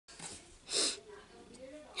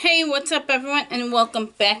Hey, what's up everyone, and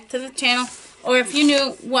welcome back to the channel. Or if you're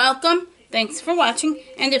new, welcome. Thanks for watching.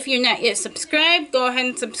 And if you're not yet subscribed, go ahead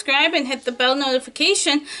and subscribe and hit the bell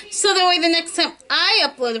notification so that way the next time I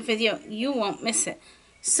upload a video, you won't miss it.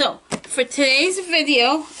 So, for today's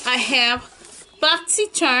video, I have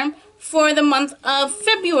Boxycharm for the month of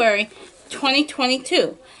February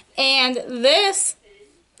 2022. And this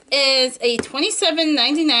is a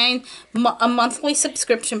 $27.99 a monthly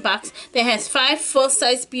subscription box that has 5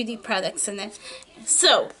 full-size beauty products in it.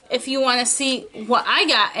 So, if you want to see what I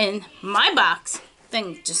got in my box,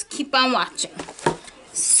 then just keep on watching.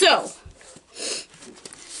 So,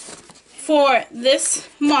 for this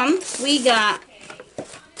month, we got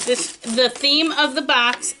this. The theme of the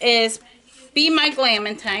box is Be My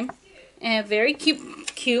Glamentime, and very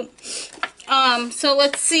cute. So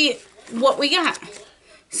let's see what we got.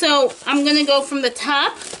 So, I'm going to go from the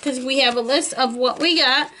top, because we have a list of what we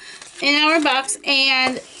got in our box.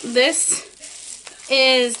 And this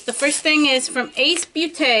is, the first thing is from Ace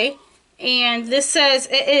Beauté. And this says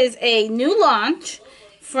it is a new launch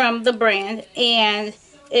from the brand. And it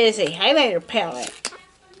is a highlighter palette.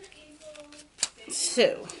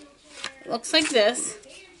 So, it looks like this.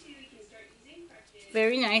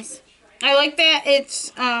 Very nice. I like that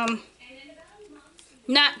it's,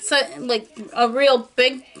 not so, like a real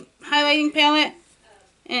big highlighting palette,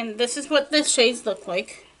 and this is what the shades look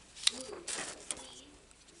like.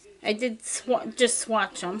 I did just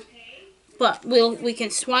swatch them, but we can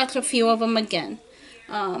swatch a few of them again.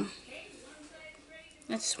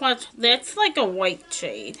 Let's swatch. That's like a white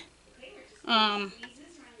shade.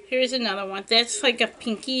 Here's another one. That's like a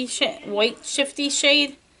pinky white shifty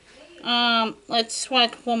shade. Let's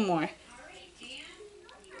swatch one more.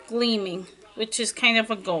 Gleaming, which is kind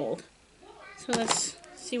of a gold. So let's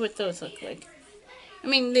see what those look like. I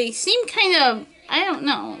mean, they seem kind of, I don't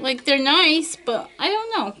know, like they're nice, but I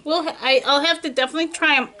don't know. I'll have to definitely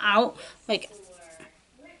try them out. Like,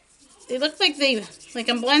 they look like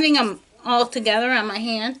I'm blending them all together on my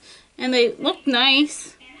hand, and they look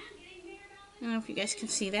nice. I don't know if you guys can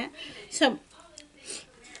see that. So,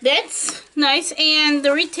 that's nice, and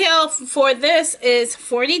the retail for this is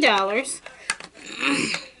 $40.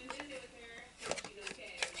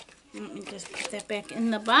 Let me just put that back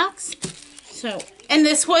in the box. So, and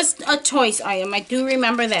this was a choice item. I do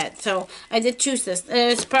remember that. So, I did choose this.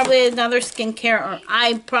 It's probably another skincare or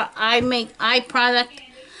eye product.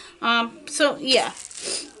 So, yeah.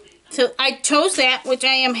 So, I chose that, which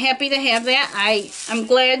I am happy to have that. I'm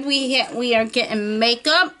glad we are getting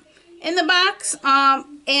makeup in the box.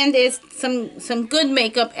 And it's some good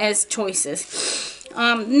makeup as choices.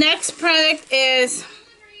 Next product is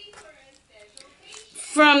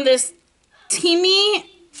from this Teamy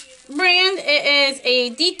brand. It is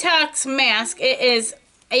a detox mask. It is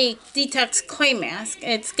a detox clay mask.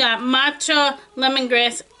 It's got matcha,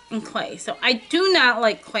 lemongrass, and clay. So I do not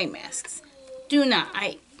like clay masks. Do not.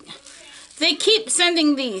 They keep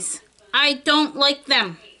sending these. I don't like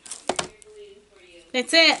them.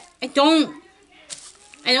 That's it. I don't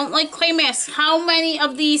like clay masks. How many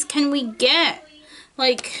of these can we get?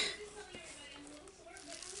 Like,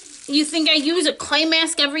 you think I use a clay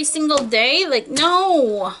mask every single day? Like,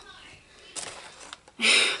 no.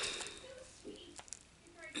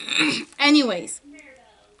 Anyways,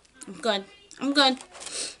 I'm good.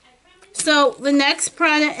 So, the next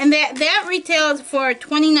product, and that retails for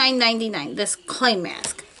 $29.99, this clay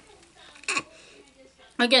mask.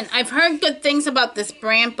 Again, I've heard good things about this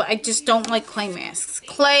brand, but I just don't like clay masks.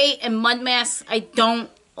 Clay and mud masks, I don't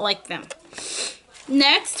like them.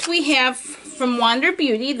 Next, we have from Wander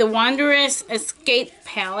Beauty, the Wanderous Escape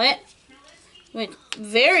Palette. With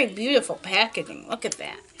very beautiful packaging. Look at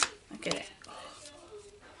that. Look at it.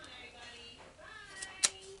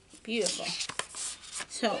 Beautiful.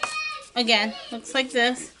 So, again, looks like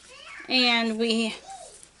this. And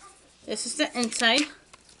this is the inside.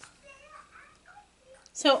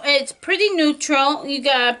 So, it's pretty neutral. You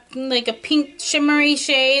got like a pink shimmery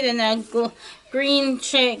shade and a green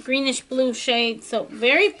shade, greenish blue shade. So,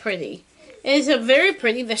 very pretty. It is a very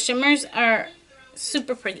pretty. The shimmers are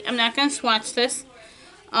super pretty. I'm not going to swatch this.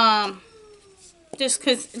 Just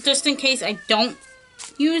in case I don't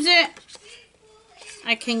use it,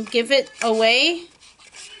 I can give it away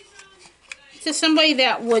to somebody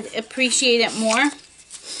that would appreciate it more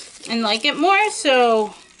and like it more.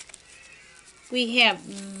 So, we have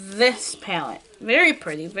this palette. Very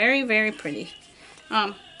pretty. Very, very pretty.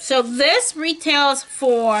 So this retails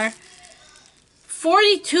for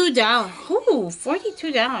 $42. Ooh,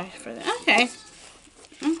 $42 for that. Okay.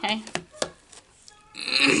 Okay.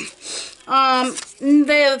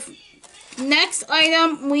 The next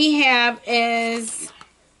item we have is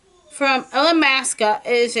from Alamasca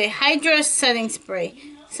is a Hydra setting spray.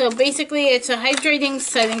 So basically it's a hydrating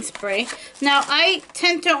setting spray. Now I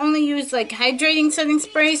tend to only use like hydrating setting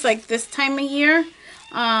sprays like this time of year.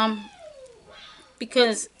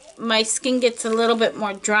 Because my skin gets a little bit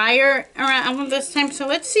more drier around this time. So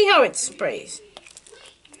let's see how it sprays.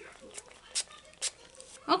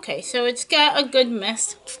 Okay, so it's got a good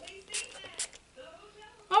mist.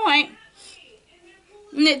 Alright.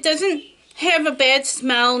 And it doesn't have a bad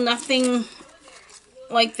smell, nothing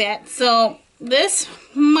like that. So this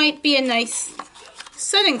might be a nice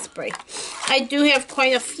setting spray. I do have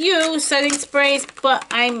quite a few setting sprays, but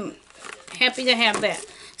I'm happy to have that.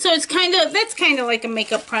 So it's that's kind of like a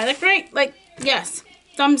makeup product, right? Like, yes.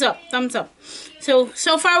 Thumbs up, thumbs up. So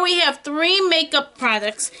far we have 3 makeup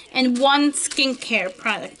products and 1 skincare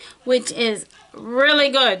product, which is really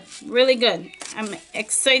good, really good. I'm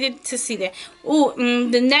excited to see that. Ooh,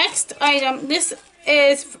 the next item, this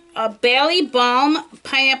is a Bali Balm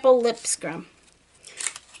Pineapple Lip Scrub.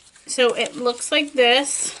 So it looks like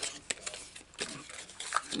this.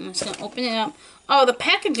 I'm just going to open it up. Oh, the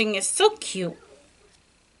packaging is so cute.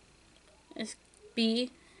 It's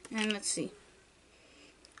B, and let's see.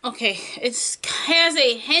 Okay, it has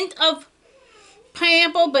a hint of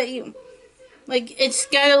pineapple, but it's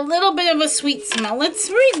got a little bit of a sweet smell. Let's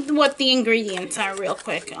read what the ingredients are real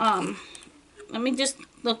quick. Let me just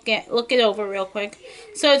look it over real quick.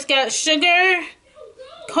 So it's got sugar,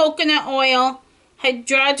 coconut oil,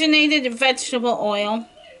 hydrogenated vegetable oil,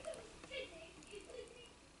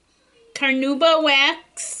 carnauba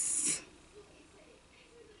wax,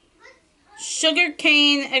 sugar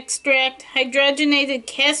cane extract, hydrogenated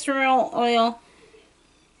castor oil,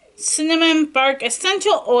 cinnamon bark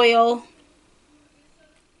essential oil,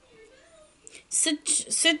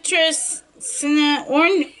 citrus,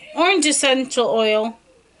 orange essential oil,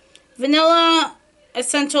 vanilla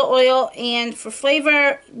essential oil, and for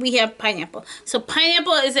flavor we have pineapple. So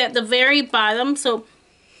pineapple is at the very bottom. So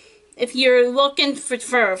if you're looking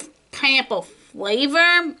for pineapple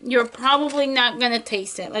flavor, you're probably not gonna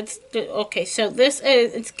taste it. Okay, so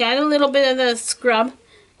it's got a little bit of the scrub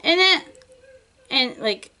in it, and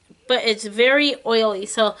but it's very oily,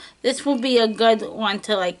 so this will be a good one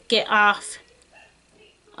to get off,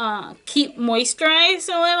 keep moisturized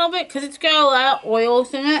a little bit, because it's got a lot of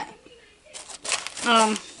oils in it.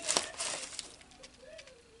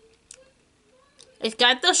 It's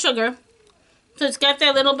got the sugar, so it's got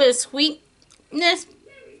that little bit of sweetness.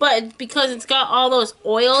 But because it's got all those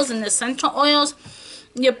oils and essential oils,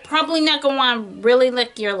 you're probably not going to want to really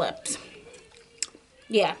lick your lips.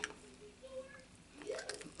 Yeah.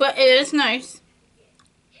 But it is nice.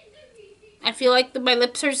 I feel like my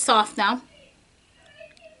lips are soft now.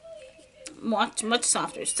 Much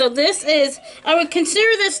softer. So this is, I would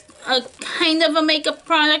consider this a kind of a makeup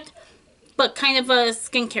product, but kind of a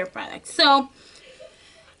skincare product. So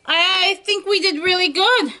I think we did really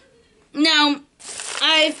good. Now,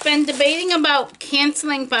 I've been debating about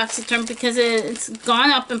canceling Boxycharm because it's gone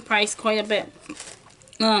up in price quite a bit.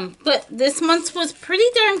 But this month's was pretty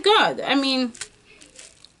darn good. I mean,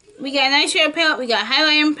 we got an eyeshadow palette, we got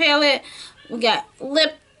highlighter palette, we got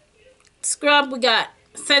lip scrub, we got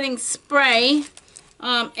setting spray,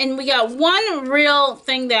 and we got one real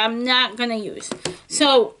thing that I'm not going to use.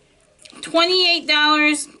 So,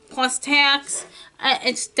 $28 plus tax.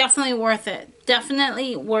 It's definitely worth it.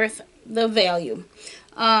 Definitely worth the value.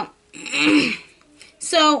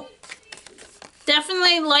 So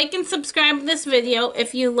definitely like and subscribe to this video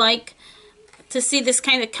if you like to see this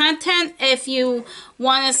kind of content. If you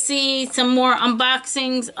want to see some more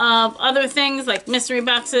unboxings of other things like mystery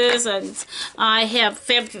boxes, and I have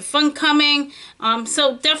Fab for Fun coming,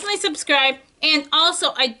 so definitely subscribe. And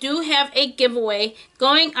also, I do have a giveaway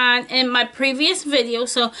going on in my previous video,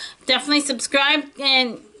 so definitely subscribe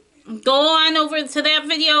and go on over to that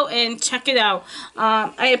video and check it out.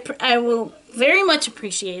 I will very much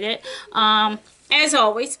appreciate it. As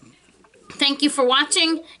always, thank you for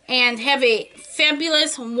watching, and have a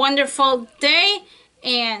fabulous, wonderful day,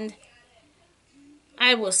 and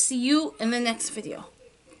I will see you in the next video.